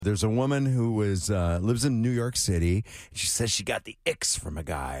There's a woman who lives in New York City. She says she got the icks from a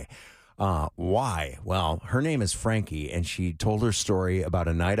guy. Why? Well, her name is Frankie, and she told her story about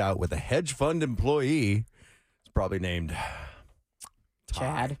a night out with a hedge fund employee. It's probably named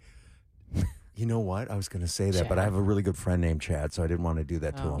Chad. You know what? I was going to say that, but I have a really good friend named Chad, so I didn't want to do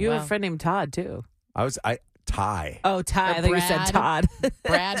that to him. You have a friend named Todd, too. Ty. Oh, Ty. I think you said Todd.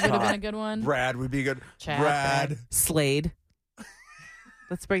 Brad would have been a good one. Brad would be good. Chad, Brad. Slade.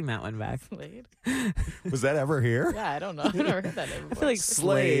 Let's bring that one back. Slade. Was that ever here? Yeah, I don't know. I've never heard that name before. I feel like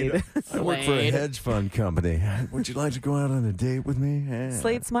Slade. I work for a hedge fund company. Would you like to go out on a date with me? Yeah.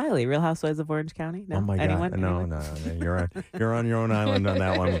 Slade Smiley, Real Housewives of Orange County. No? Oh my Anyone? God! No. You're on your own island on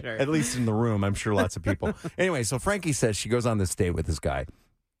that one. Sure. At least in the room, I'm sure lots of people. Anyway, so Frankie says she goes on this date with this guy,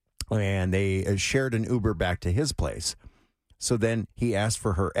 and they shared an Uber back to his place. So then he asked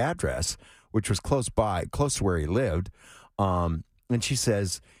for her address, which was close to where he lived, and she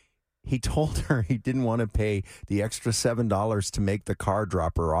says he told her he didn't want to pay the extra $7 to make the car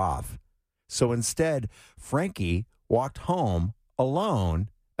drop her off. So instead, Frankie walked home alone.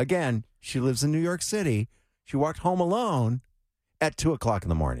 Again, she lives in New York City. She walked home alone at 2:00 in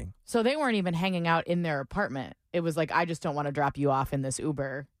the morning. So they weren't even hanging out in their apartment. It was like, I just don't want to drop you off in this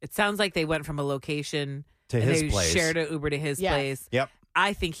Uber. It sounds like they went from a location To and his they place. shared an Uber to his Yes. place. Yep.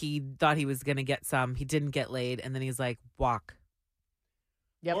 I think he thought he was going to get some. He didn't get laid. And then he's like, walk.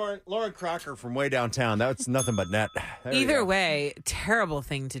 Yep. Lauren Crocker from way downtown. That's nothing but net. There you Either go. way, terrible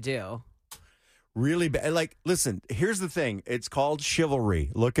thing to do. Really bad. Like, listen, here's the thing. It's called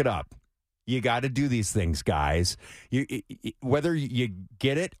chivalry. Look it up. You got to do these things, guys. Whether you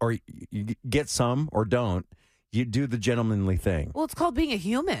get it or you get some or don't, you do the gentlemanly thing. Well, it's called being a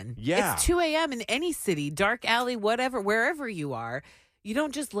human. Yeah. It's 2 a.m. in any city, dark alley, whatever, wherever you are. You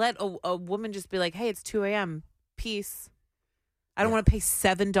don't just let a woman just be like, hey, it's 2 a.m. Peace. I don't want to pay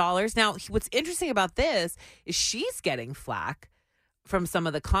 $7. Now, what's interesting about this is she's getting flack from some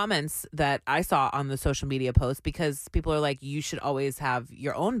of the comments that I saw on the social media posts because people are like, you should always have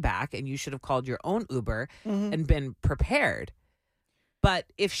your own back and you should have called your own Uber and been prepared. But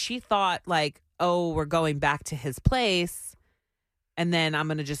if she thought like, oh, we're going back to his place and then I'm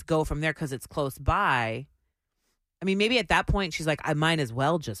going to just go from there because it's close by. I mean, maybe at that point she's like, I might as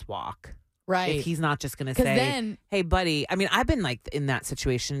well just walk. Right. If he's not just going to 'Cause say, then- hey, buddy. I mean, I've been like in that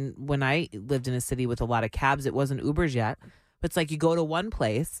situation when I lived in a city with a lot of cabs. It wasn't Ubers yet. But it's like you go to one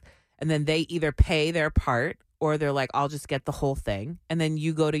place and then they either pay their part or they're like, I'll just get the whole thing. And then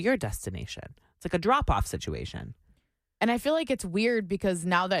you go to your destination. It's like a drop-off situation. And I feel like it's weird because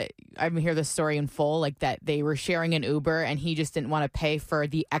now that I hear this story in full, like that they were sharing an Uber and he just didn't want to pay for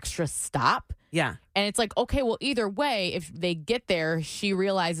the extra stop. Yeah. And it's like, okay, well, either way, if they get there, she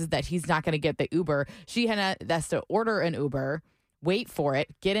realizes that he's not going to get the Uber. She has to order an Uber, wait for it,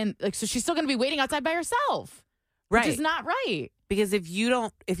 get in. Like, so she's still going to be waiting outside by herself. Right. Which is not right. Because if you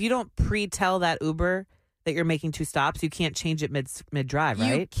don't pre-tell that Uber that you're making 2 stops, you can't change it mid-drive,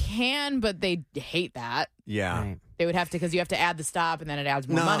 right? You can, but they hate that. Yeah. Right. They would have to, because you have to add the stop and then it adds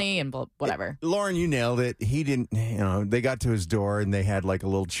more money and whatever. Lauren, you nailed it. He didn't, they got to his door and they had like a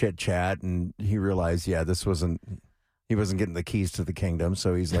little chit chat and he realized, he wasn't getting the keys to the kingdom.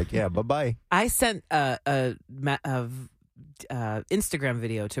 So he's like, yeah, bye-bye. I sent a Instagram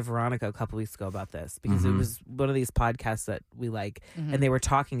video to Veronica a couple weeks ago about this because it was one of these podcasts that we like, and they were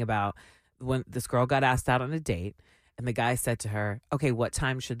talking about when this girl got asked out on a date, and the guy said to her, "Okay, what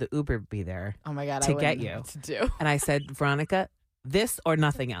time should the Uber be there?" Oh my God, to I get wouldn't know you. what to do. And I said, "Veronica, this or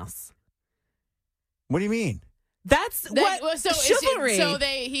nothing else." What do you mean? That's what chivalry.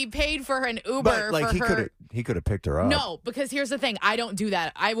 He paid for an Uber But like for her. he could have picked her up. No, because here's the thing. I don't do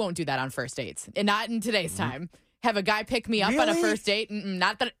that. I won't do that on first dates. And not in today's time. Have a guy pick me up on a Really? first date.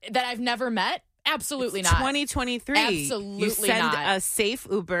 Not that I've never met. Absolutely It's not. 2023. Absolutely you send not. a safe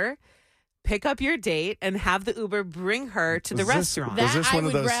Uber, pick up your date, and have the Uber bring her to the Was this- restaurant. was That this I one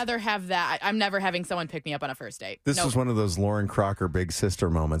of would those- rather have that. I'm never having someone pick me up on a first date. This Nope. was one of those Lauren Crocker big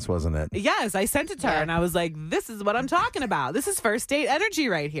sister moments, wasn't it? Yes, I sent it to her, Yeah. and I was like, "This is what I'm talking about. This is first date energy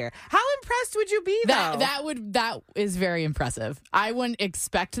right here." How impressed would you be, though? That is very impressive. I wouldn't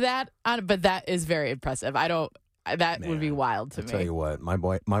expect that, but that is very impressive. I don't. That would be wild to I'll me. tell you what, my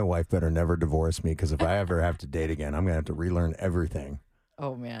wife better never divorce me because if I ever have to date again, I'm gonna have to relearn everything.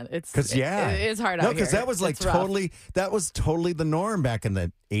 Oh man, it's Because it's hard out no, here. because that was like It's rough. totally the norm back in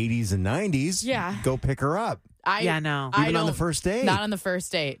the 80s and 90s. Yeah. Go pick her up, no. even on the don't- first date. Not on the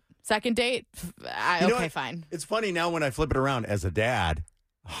first date. Second date, You know okay, what? fine. It's funny now when I flip it around as a dad.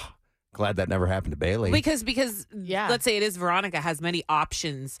 Glad that never happened to Bailey. because Yeah. let's say it is Veronica has many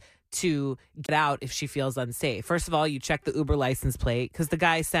options to get out if she feels unsafe. First of all, you check the Uber license plate because the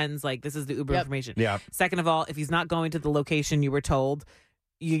guy sends like, this is the Uber information. Yeah. Second of all, if he's not going to the location you were told,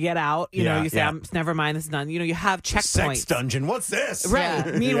 you get out. You know, you say, never mind, this is done. You know, you have checkpoints. Sex dungeon. What's this? Right.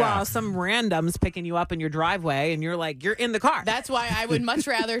 Yeah. Meanwhile, some random's picking you up in your driveway and you're like, you're in the car. That's why I would much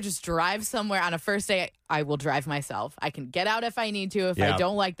rather just drive somewhere on a first day. I will drive myself. I can get out if I need to. If I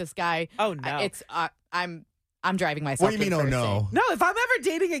don't like this guy, oh no, I'm driving myself. What do you mean? Oh no. No, if I'm ever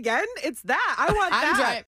dating again, it's that. I want that.